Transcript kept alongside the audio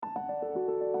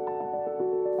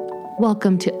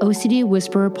Welcome to OCD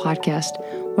Whisperer Podcast,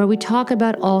 where we talk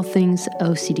about all things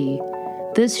OCD.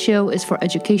 This show is for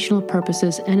educational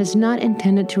purposes and is not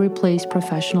intended to replace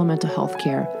professional mental health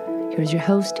care. Here's your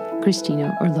host,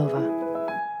 Christina Orlova.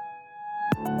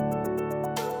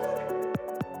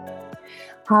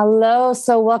 Hello,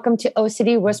 so welcome to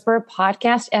OCD Whisperer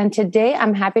Podcast, and today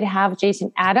I'm happy to have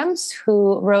Jason Adams,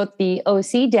 who wrote the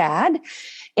OC Dad,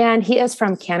 and he is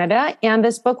from Canada, and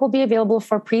this book will be available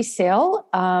for pre-sale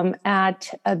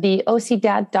at the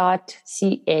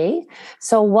ocdad.ca.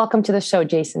 So welcome to the show,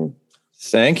 Jason.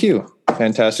 Thank you.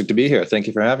 Fantastic to be here. Thank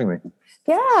you for having me.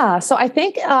 Yeah, so I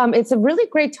think it's a really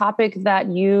great topic that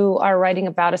you are writing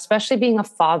about, especially being a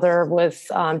father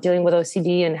with dealing with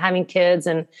OCD and having kids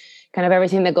and kind of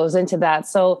everything that goes into that.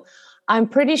 So I'm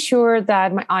pretty sure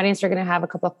that my audience are going to have a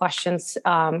couple of questions.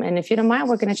 And if you don't mind,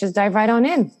 we're going to just dive right on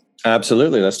in.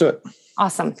 Absolutely. Let's do it.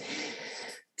 Awesome.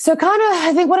 So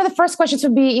I think one of the first questions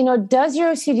would be, does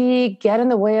your OCD get in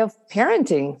the way of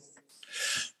parenting?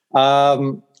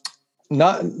 Not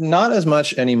as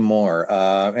much anymore.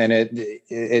 And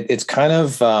it's kind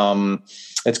of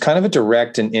a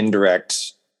direct and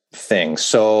indirect thing.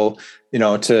 So,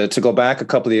 to go back a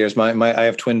couple of years, I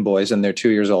have twin boys and they're 2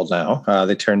 years old now.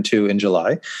 They turned 2 in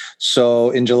July.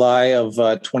 So in July of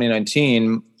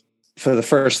 2019, for the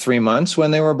first 3 months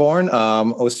when they were born,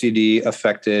 OCD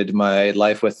affected my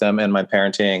life with them and my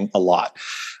parenting a lot,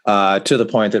 to the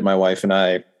point that my wife and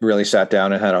I really sat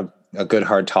down and had a good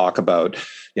hard talk about,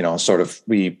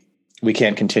 we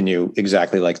can't continue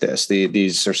exactly like this.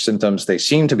 These are symptoms. They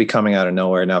seem to be coming out of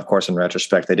nowhere. Now, of course, in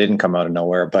retrospect, they didn't come out of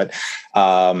nowhere. But,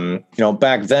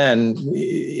 back then,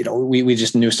 we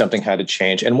just knew something had to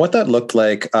change. And what that looked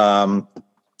like,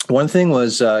 one thing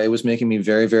was it was making me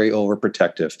very, very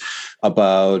overprotective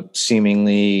about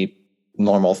seemingly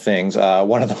normal things.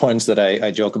 One of the ones that I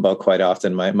joke about quite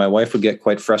often, my wife would get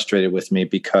quite frustrated with me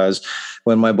because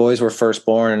when my boys were first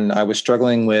born, I was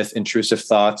struggling with intrusive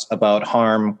thoughts about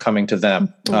harm coming to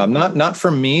them. Not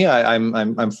from me.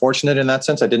 I'm fortunate in that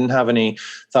sense. I didn't have any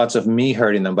thoughts of me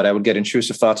hurting them, but I would get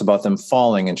intrusive thoughts about them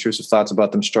falling, intrusive thoughts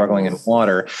about them struggling in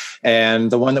water.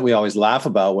 And the one that we always laugh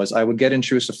about was I would get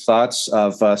intrusive thoughts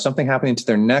of something happening to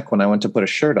their neck when I went to put a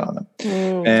shirt on them.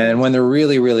 And when they're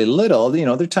really, really little,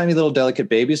 they're tiny little delicate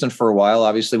babies. And for a while,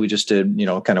 obviously, we just did,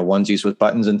 kind of onesies with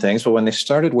buttons and things. But when they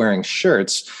started wearing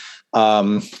shirts,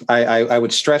 I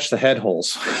would stretch the head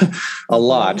holes a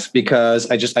lot because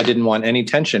I didn't want any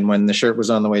tension when the shirt was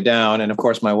on the way down. And of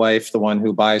course, my wife, the one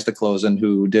who buys the clothes and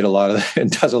who does a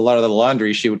lot of the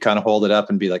laundry, she would kind of hold it up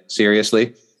and be like,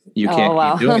 seriously, you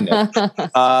can't keep doing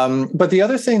that. But the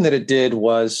other thing that it did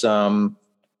was,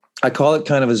 I call it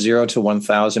kind of a 0 to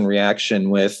 1,000 reaction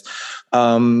with,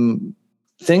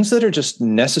 things that are just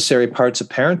necessary parts of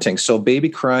parenting. So baby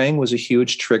crying was a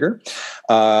huge trigger.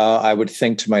 I would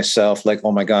think to myself, like,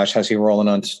 oh my gosh, has he rolled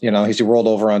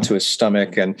over onto his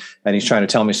stomach and he's trying to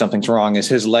tell me something's wrong? Is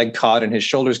his leg caught and his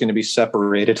shoulder's going to be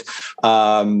separated?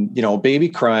 Baby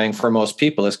crying for most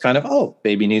people is kind of, oh,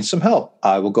 baby needs some help.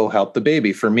 I will go help the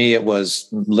baby. For me, it was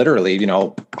literally,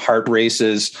 heart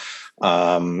races,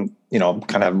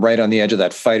 kind of right on the edge of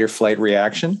that fight or flight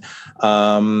reaction.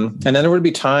 And then there would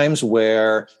be times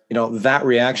where, that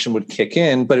reaction would kick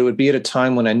in, but it would be at a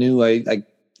time when I knew I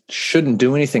shouldn't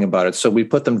do anything about it. So we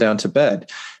put them down to bed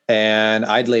and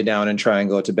I'd lay down and try and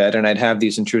go to bed. And I'd have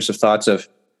these intrusive thoughts of,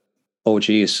 oh,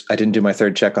 geez, I didn't do my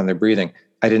third check on their breathing.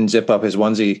 I didn't zip up his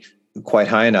onesie quite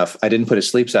high enough. I didn't put his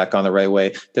sleep sack on the right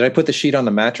way. Did I put the sheet on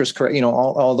the mattress correct?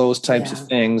 All those types of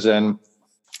things. And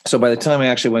so by the time I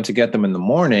actually went to get them in the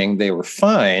morning, they were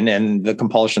fine. And the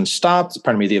compulsion stopped.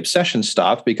 The obsession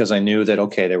stopped because I knew that,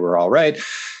 okay, they were all right.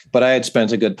 But I had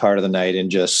spent a good part of the night in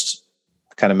just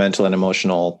kind of mental and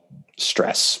emotional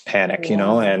stress, panic,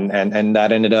 and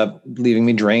that ended up leaving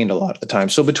me drained a lot of the time.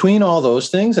 So between all those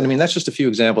things, and that's just a few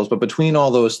examples, but between all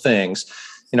those things,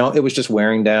 it was just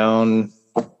wearing down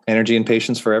energy and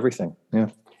patience for everything. Yeah.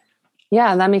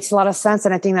 Yeah, that makes a lot of sense.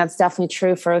 And I think that's definitely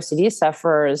true for OCD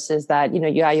sufferers is that,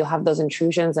 you'll have those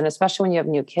intrusions, and especially when you have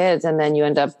new kids and then you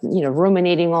end up,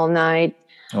 ruminating all night.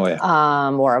 Oh,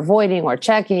 yeah. Or avoiding or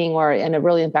checking, and it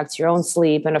really impacts your own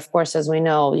sleep. And of course, as we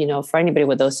know, for anybody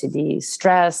with OCD,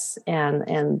 stress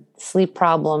and sleep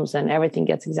problems and everything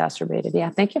gets exacerbated. Yeah.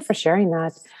 Thank you for sharing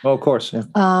that. Oh, of course. Yeah.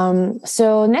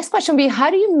 So next question would be, how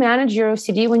do you manage your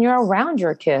OCD when you're around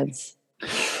your kids?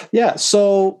 Yeah.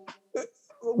 So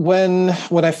when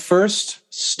I first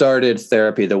started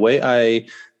therapy, the way I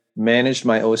managed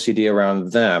my OCD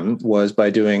around them was by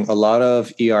doing a lot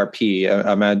of ERP,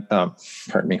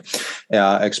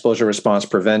 exposure response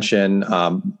prevention,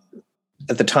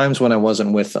 at the times when I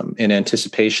wasn't with them in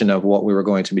anticipation of what we were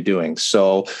going to be doing.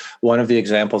 So one of the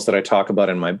examples that I talk about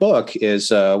in my book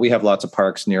is we have lots of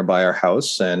parks nearby our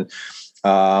house, and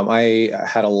I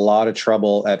had a lot of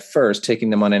trouble at first taking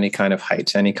them on any kind of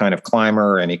hike, any kind of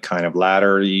climber, any kind of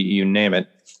ladder, you name it.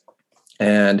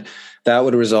 And that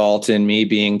would result in me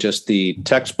being just the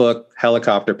textbook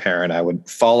helicopter parent. I would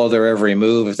follow their every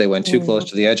move. If they went too close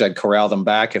to the edge, I'd corral them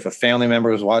back. If a family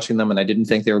member was watching them and I didn't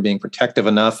think they were being protective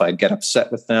enough, I'd get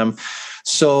upset with them.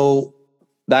 So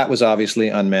that was obviously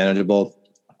unmanageable.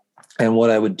 And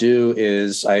what I would do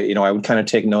is I would kind of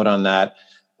take note on that.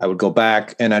 I would go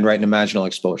back and I'd write an imaginal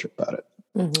exposure about it.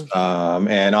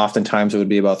 And oftentimes it would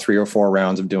be about 3 or 4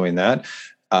 rounds of doing that.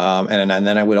 And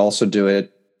then I would also do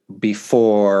it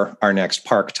before our next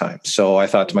park time. So I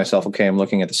thought to myself, okay, I'm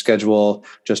looking at the schedule.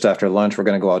 Just after lunch, we're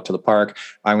going to go out to the park.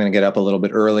 I'm going to get up a little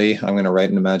bit early. I'm going to write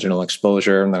an imaginal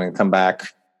exposure, and then I'm going to come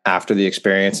back after the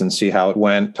experience and see how it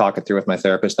went, talk it through with my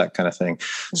therapist, that kind of thing.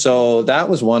 So that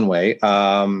was one way.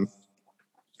 And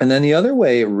then the other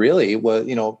way really was,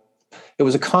 it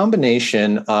was a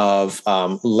combination of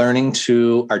learning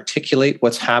to articulate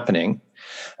what's happening,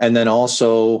 and then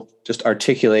also just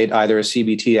articulate either a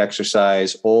CBT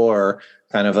exercise or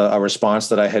kind of a response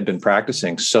that I had been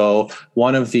practicing. So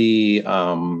one of the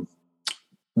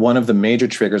major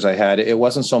triggers I had, it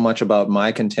wasn't so much about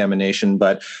my contamination,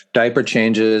 but diaper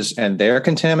changes and their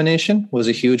contamination was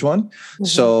a huge one.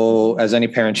 So as any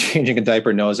parent changing a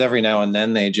diaper knows, every now and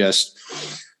then they just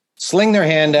sling their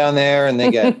hand down there and they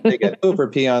get poop or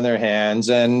pee on their hands,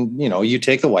 and you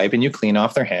take the wipe and you clean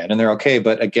off their hand and they're okay.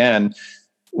 But again,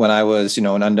 when I was, an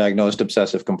undiagnosed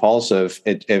obsessive compulsive,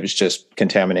 it was just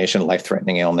contamination,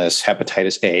 life-threatening illness,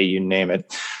 hepatitis A, you name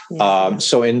it.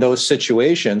 So in those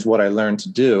situations, what I learned to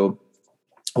do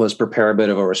was prepare a bit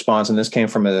of a response. And this came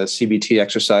from a CBT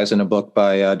exercise in a book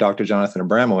by Dr. Jonathan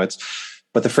Abramowitz.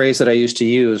 But the phrase that I used to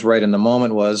use right in the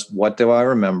moment was, what do I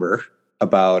remember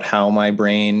about how my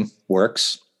brain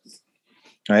works?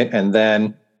 Right. And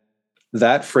then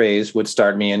that phrase would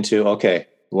start me into, okay,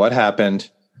 what happened?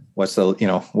 What's the,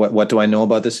 what do I know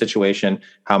about this situation?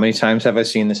 How many times have I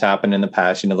seen this happen in the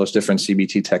past? Those different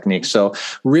CBT techniques. So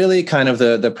really kind of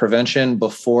the prevention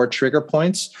before trigger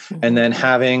points, and then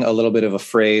having a little bit of a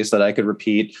phrase that I could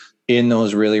repeat in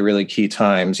those really, really key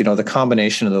times. The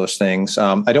combination of those things.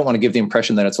 I don't want to give the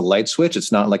impression that it's a light switch.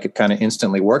 It's not like it kind of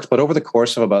instantly works, but over the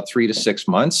course of about 3 to 6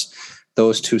 months,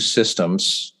 those two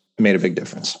systems made a big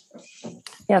difference.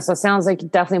 Yeah. So it sounds like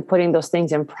definitely putting those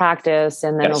things in practice,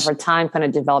 and then over time, kind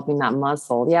of developing that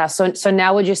muscle. Yeah. So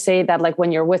now would you say that, like,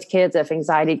 when you're with kids, if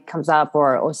anxiety comes up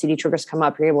or OCD triggers come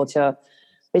up, you're able to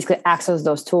basically access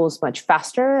those tools much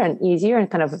faster and easier and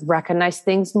kind of recognize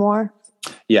things more?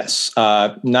 Yes.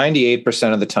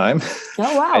 98% of the time.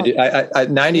 Oh, wow. I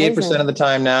 98% of the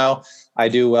time now I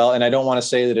do well. And I don't want to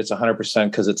say that it's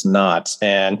 100% because it's not.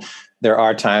 And there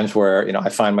are times where, I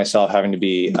find myself having to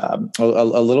be a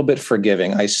little bit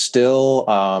forgiving. I still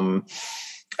find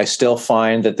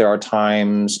that there are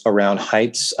times around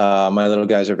heights. My little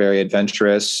guys are very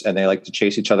adventurous and they like to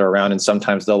chase each other around. And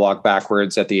sometimes they'll walk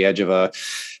backwards at the edge of a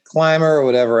climber or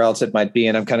whatever else it might be.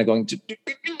 And I'm kind of going to,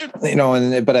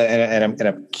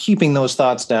 I'm keeping those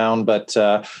thoughts down. But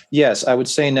yes, I would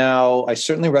say now I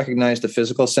certainly recognize the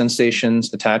physical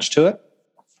sensations attached to it.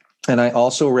 And I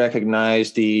also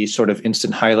recognize the sort of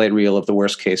instant highlight reel of the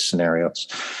worst case scenarios.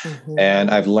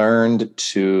 And I've learned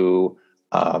to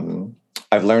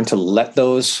let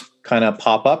those kind of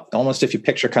pop up. Almost if you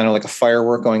picture kind of like a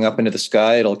firework going up into the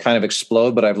sky, it'll kind of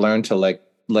explode, but I've learned to let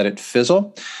it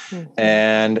fizzle.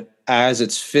 And as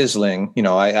it's fizzling,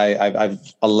 I've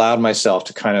allowed myself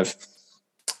to kind of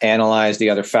analyze the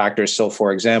other factors. So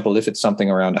for example, if it's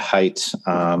something around a height,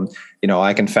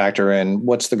 I can factor in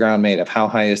what's the ground made of? How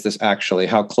high is this actually?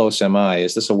 How close am I?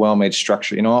 Is this a well-made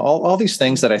structure? All these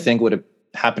things that I think would have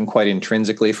happened quite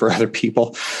intrinsically for other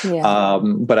people. Yeah.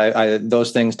 But I those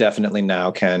things definitely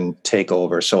now can take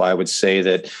over. So I would say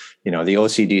that, the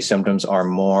OCD symptoms are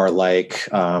more like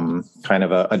kind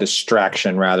of a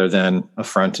distraction rather than a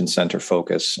front and center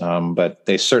focus. But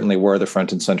they certainly were the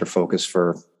front and center focus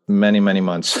for many, many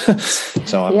months.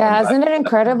 So isn't it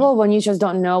incredible when you just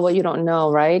don't know what you don't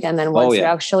know, right? And then once you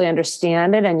actually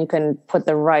understand it and you can put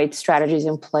the right strategies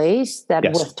in place, that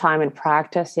with time and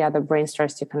practice, the brain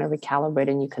starts to kind of recalibrate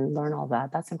and you can learn all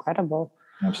that. That's incredible.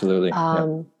 Absolutely.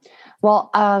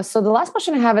 Well, so the last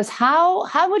question I have is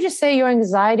how would you say your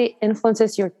anxiety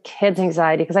influences your kids'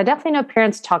 anxiety? Because I definitely know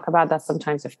parents talk about that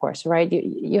sometimes, of course, right?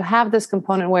 You have this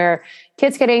component where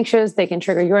kids get anxious, they can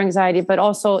trigger your anxiety, but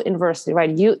also inversely,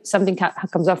 right? Something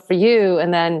comes up for you,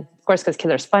 and then, of course, because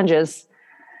kids are sponges.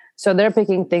 So they're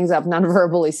picking things up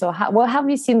non-verbally. So how have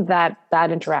you seen that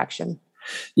interaction?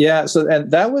 Yeah. So,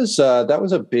 and that was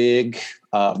a big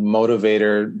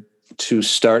motivator to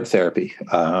start therapy.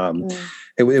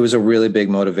 It was a really big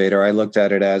motivator. I looked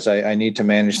at it as I need to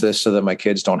manage this so that my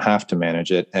kids don't have to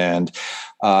manage it. And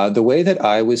the way that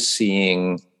I was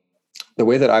seeing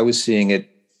it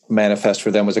manifest for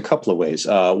them was a couple of ways.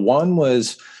 One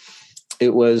was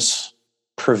it was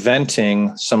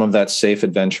preventing some of that safe,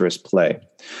 adventurous play.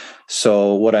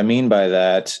 So what I mean by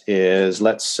that is,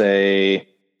 let's say,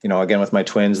 again, with my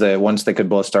twins, once they could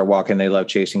both start walking, they love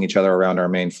chasing each other around our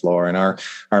main floor. And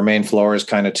our main floor is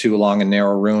kind of two long and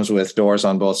narrow rooms with doors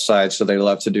on both sides. So they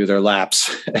love to do their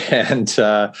laps. And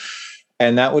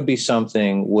that would be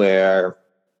something where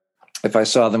if I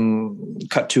saw them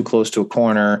cut too close to a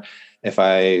corner, if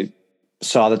I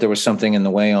saw that there was something in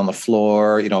the way on the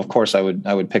floor, of course I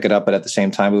would pick it up, but at the same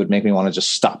time, it would make me want to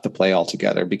just stop the play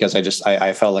altogether because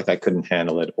I felt like I couldn't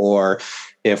handle it. Or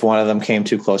if one of them came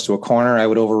too close to a corner, I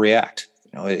would overreact.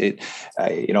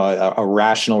 A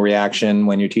rational reaction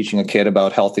when you're teaching a kid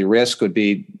about healthy risk would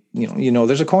be,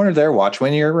 there's a corner there, watch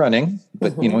when you're running,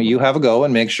 but you have a go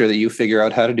and make sure that you figure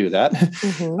out how to do that.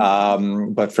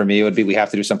 But for me, it would be, we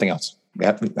have to do something else. We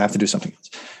have to do something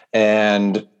else.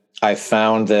 And I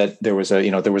found that there was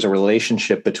a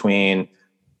relationship between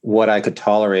what I could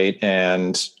tolerate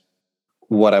and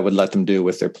what I would let them do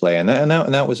with their play. And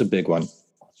that was a big one.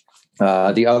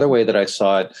 The other way that I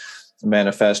saw it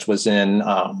manifest was in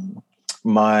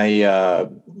my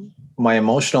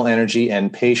emotional energy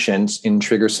and patience in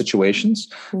trigger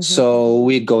situations. So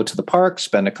we'd go to the park,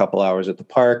 spend a couple hours at the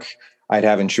park. I'd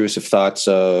have intrusive thoughts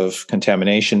of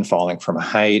contamination, falling from a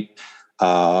height.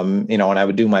 And I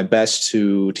would do my best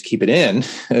to keep it in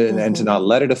and to not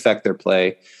let it affect their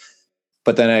play.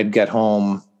 But then I'd get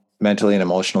home mentally and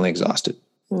emotionally exhausted.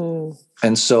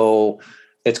 And so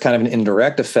it's kind of an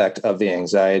indirect effect of the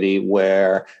anxiety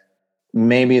where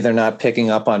maybe they're not picking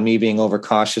up on me being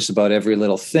overcautious about every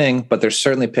little thing, but they're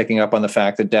certainly picking up on the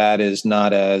fact that dad is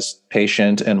not as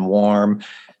patient and warm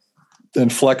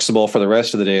and flexible for the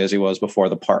rest of the day as he was before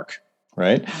the park.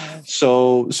 Right.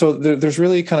 So there's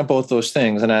really kind of both those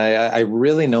things. And I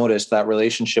really noticed that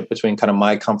relationship between kind of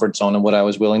my comfort zone and what I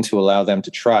was willing to allow them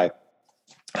to try.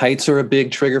 Heights are a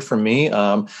big trigger for me.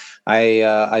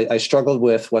 I struggled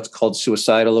with what's called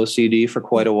suicidal OCD for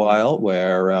quite a while,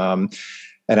 where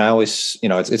and I always,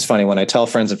 it's funny when I tell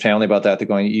friends and family about that, they're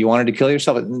going, "You wanted to kill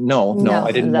yourself?" No,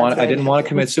 I didn't want. Right. I didn't want to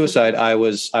commit suicide. I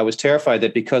was terrified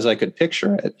that because I could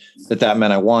picture it, that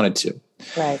meant I wanted to.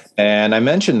 Right. And I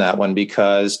mentioned that one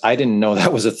because I didn't know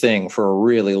that was a thing for a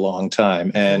really long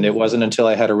time. And it wasn't until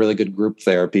I had a really good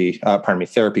therapy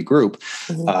group,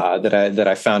 that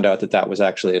I found out that was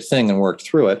actually a thing and worked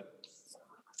through it.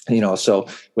 So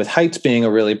with heights being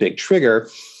a really big trigger,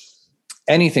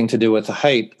 anything to do with the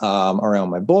height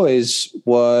around my boys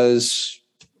was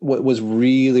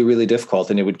really, really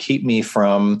difficult. And it would keep me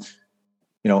from,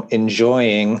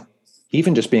 enjoying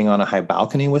even just being on a high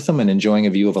balcony with them and enjoying a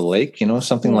view of a lake,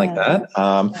 something like that.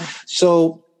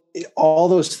 So all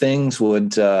those things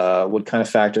would kind of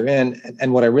factor in.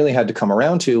 And what I really had to come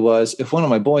around to was, if one of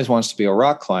my boys wants to be a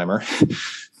rock climber,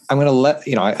 I'm going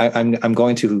to I'm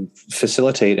going to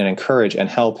facilitate and encourage and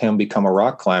help him become a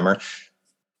rock climber.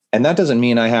 And that doesn't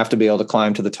mean I have to be able to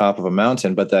climb to the top of a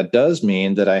mountain, but that does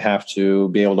mean that I have to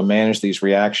be able to manage these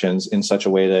reactions in such a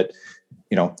way that,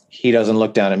 he doesn't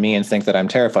look down at me and think that I'm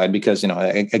terrified, because,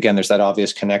 again, there's that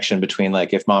obvious connection between,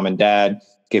 like, if mom and dad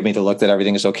give me the look that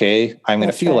everything is okay, I'm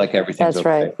going to feel like everything's okay. That's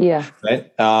right. Yeah.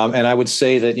 Right. And I would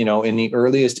say that, in the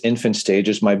earliest infant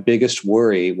stages, my biggest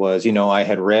worry was, I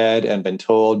had read and been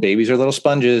told babies are little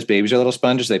sponges.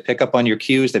 They pick up on your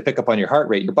cues. They pick up on your heart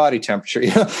rate, your body temperature,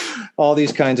 all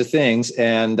these kinds of things.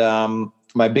 And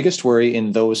my biggest worry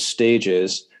in those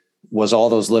stages was all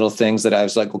those little things that I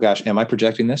was like, oh gosh, am I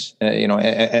projecting this?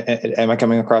 Am I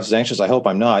coming across as anxious? I hope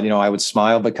I'm not. I would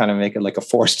smile, but kind of make it like a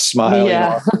forced smile.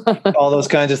 Yeah. All those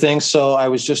kinds of things. So I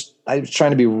was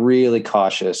trying to be really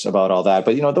cautious about all that.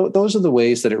 But, those are the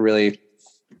ways that it really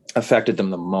affected them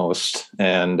the most.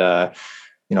 And, as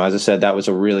I said, that was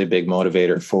a really big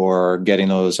motivator for getting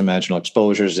those imaginal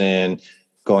exposures in,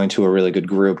 going to a really good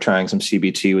group, trying some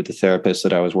CBT with the therapist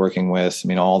that I was working with.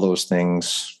 All those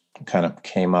things kind of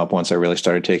came up once I really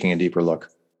started taking a deeper look.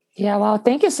 Yeah. Well,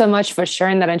 thank you so much for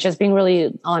sharing that and just being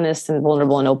really honest and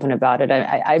vulnerable and open about it.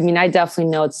 I definitely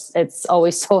know it's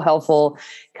always so helpful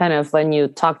kind of when you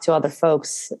talk to other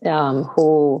folks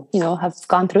who, have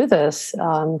gone through this,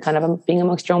 kind of being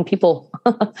amongst your own people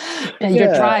and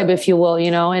your tribe, if you will,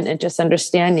 and just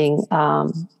understanding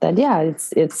that,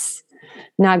 it's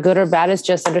not good or bad. It's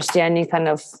just understanding kind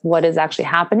of what is actually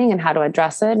happening and how to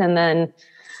address it. And then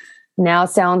now it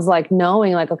sounds like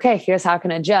knowing like, okay, here's how I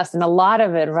can adjust. And a lot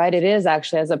of it, right? It is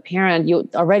actually, as a parent, you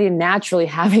already naturally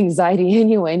have anxiety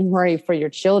anyway and worry for your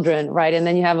children, right? And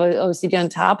then you have a OCD on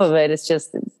top of it.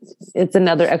 It's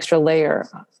another extra layer.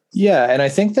 Yeah, and I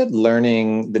think that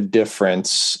learning the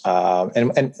difference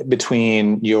and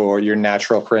between your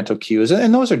natural parental cues,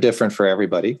 and those are different for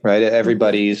everybody, right?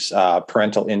 Everybody's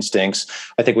parental instincts.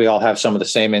 I think we all have some of the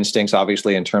same instincts,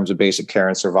 obviously, in terms of basic care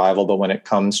and survival. But when it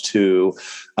comes to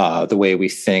the way we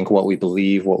think, what we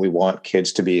believe, what we want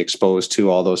kids to be exposed to,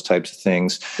 all those types of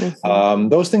things,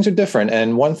 those things are different.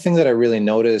 And one thing that I really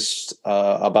noticed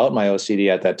about my OCD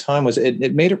at that time was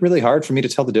it made it really hard for me to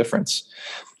tell the difference.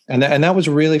 And that was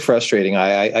really frustrating.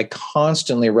 I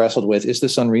constantly wrestled with, is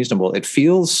this unreasonable? It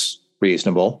feels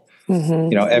reasonable.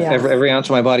 Every ounce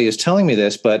of my body is telling me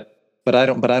this, but I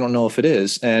don't know if it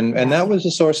is. And that was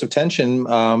a source of tension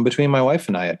between my wife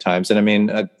and I at times. And I mean,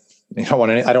 I don't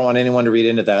want anyone to read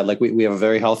into that. Like we have a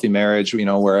very healthy marriage.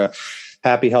 We're a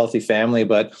happy, healthy family,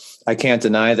 but I can't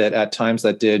deny that at times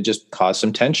that did just cause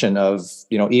some tension of,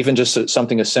 even just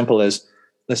something as simple as,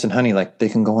 listen, honey, like they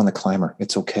can go on the climber.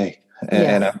 It's okay.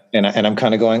 And I'm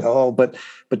kind of going, oh, but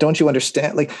don't you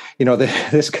understand? Like,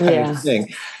 this kind of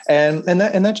thing. And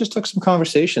that just took some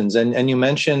conversations. And you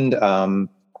mentioned, kind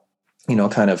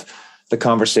of the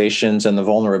conversations and the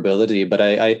vulnerability, but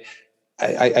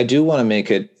I do want to make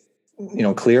it,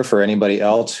 clear for anybody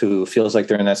else who feels like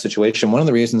they're in that situation. One of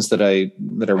the reasons that I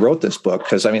wrote this book,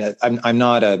 because I mean, I'm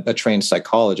not a trained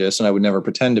psychologist and I would never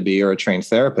pretend to be, or a trained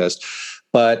therapist,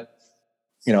 but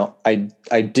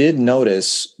I did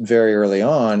notice very early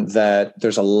on that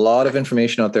there's a lot of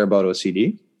information out there about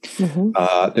OCD.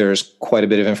 There's quite a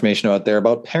bit of information out there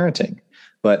about parenting,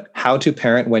 but how to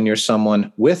parent when you're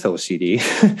someone with OCD,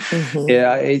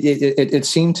 it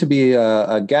seemed to be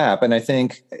a gap. And I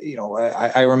think,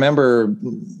 I remember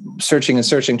searching,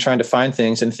 trying to find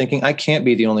things and thinking, I can't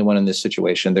be the only one in this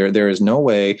situation. There is no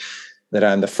way that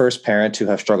I'm the first parent to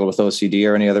have struggled with OCD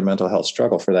or any other mental health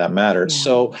struggle for that matter. Yeah.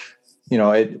 So,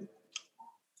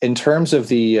 in terms of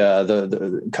the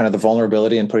kind of the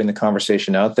vulnerability and putting the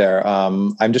conversation out there,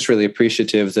 I'm just really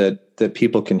appreciative that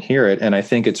people can hear it. And I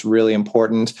think it's really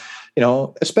important,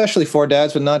 especially for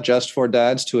dads, but not just for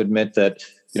dads, to admit that,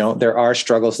 there are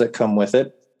struggles that come with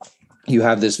it. You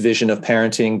have this vision of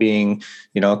parenting being,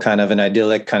 kind of an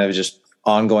idyllic, kind of just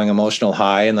ongoing emotional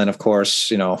high. And then, of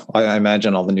course, I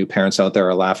imagine all the new parents out there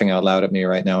are laughing out loud at me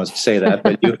right now as I say that,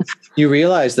 but you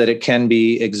realize that it can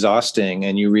be exhausting,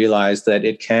 and you realize that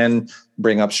it can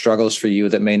bring up struggles for you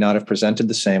that may not have presented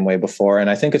the same way before. And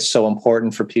I think it's so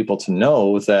important for people to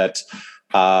know that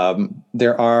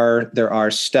there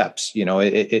are steps.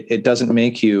 It doesn't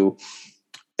make you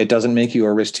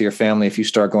a risk to your family if you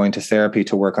start going to therapy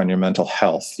to work on your mental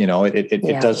health.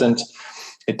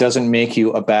 It doesn't make you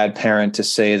a bad parent to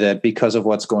say that because of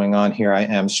what's going on here, I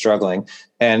am struggling.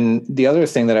 And the other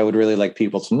thing that I would really like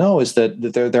people to know is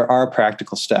that there are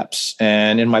practical steps.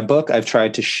 And in my book, I've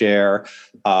tried to share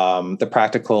the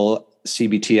practical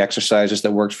CBT exercises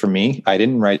that worked for me. I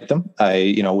didn't write them.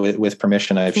 With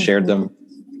permission, I've shared them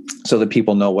so that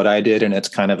people know what I did. And it's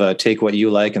kind of a take what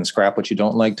you like and scrap what you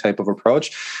don't like type of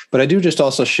approach. But I do just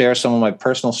also share some of my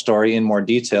personal story in more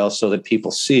detail so that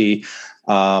people see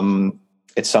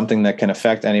it's something that can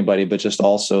affect anybody, but just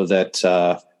also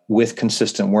that with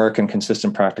consistent work and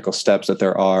consistent practical steps, that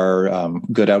there are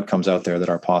good outcomes out there that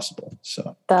are possible.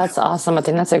 So that's awesome. I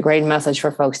think that's a great message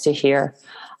for folks to hear.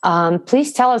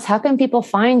 Please tell us, how can people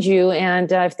find you? And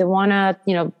if they want to,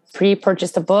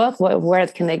 pre-purchase the book, where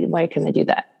can they do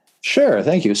that? Sure.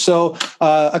 Thank you. So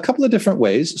a couple of different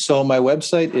ways. So my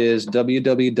website is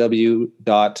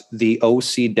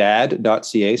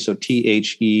www.theocdad.ca. So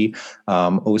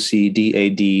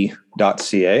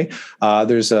THEOCDAD.ca.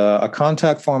 There's a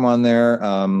contact form on there.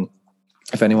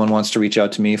 If anyone wants to reach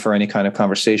out to me for any kind of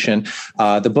conversation.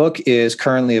 The book is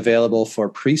currently available for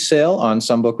pre-sale on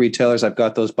some book retailers. I've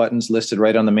got those buttons listed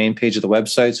right on the main page of the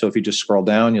website. So if you just scroll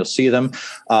down, you'll see them.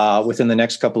 Within the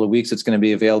next couple of weeks, it's going to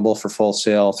be available for full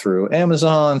sale through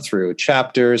Amazon, through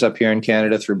Chapters up here in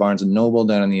Canada, through Barnes & Noble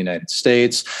down in the United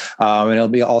States. And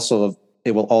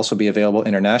it will also be available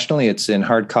internationally. It's in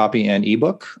hard copy and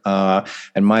ebook.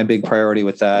 And my big priority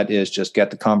with that is just get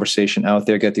the conversation out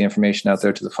there, get the information out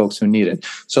there to the folks who need it.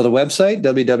 So the website,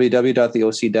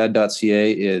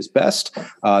 www.theocdad.ca, is best.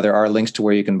 There are links to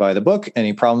where you can buy the book.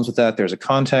 Any problems with that, there's a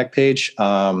contact page.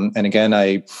 And again,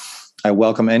 I I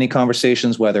welcome any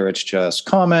conversations, whether it's just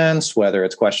comments, whether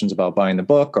it's questions about buying the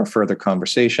book or further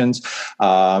conversations.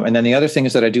 And then the other thing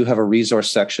is that I do have a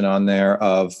resource section on there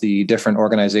of the different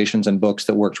organizations and books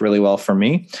that worked really well for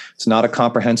me. It's not a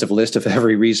comprehensive list of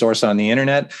every resource on the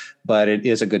internet, but it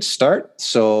is a good start.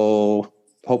 So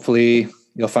hopefully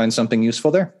you'll find something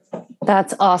useful there.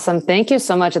 That's awesome. Thank you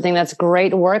so much. I think that's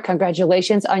great work.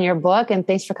 Congratulations on your book, and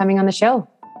thanks for coming on the show.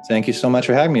 Thank you so much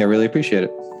for having me. I really appreciate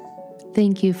it.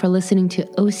 Thank you for listening to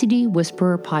OCD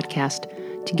Whisperer Podcast.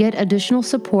 To get additional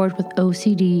support with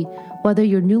OCD, whether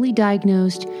you're newly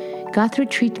diagnosed, got through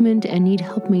treatment and need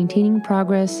help maintaining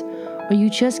progress, or you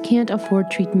just can't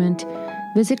afford treatment,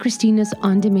 visit Christina's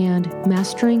on-demand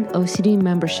Mastering OCD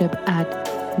membership at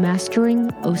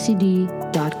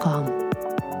masteringocd.com.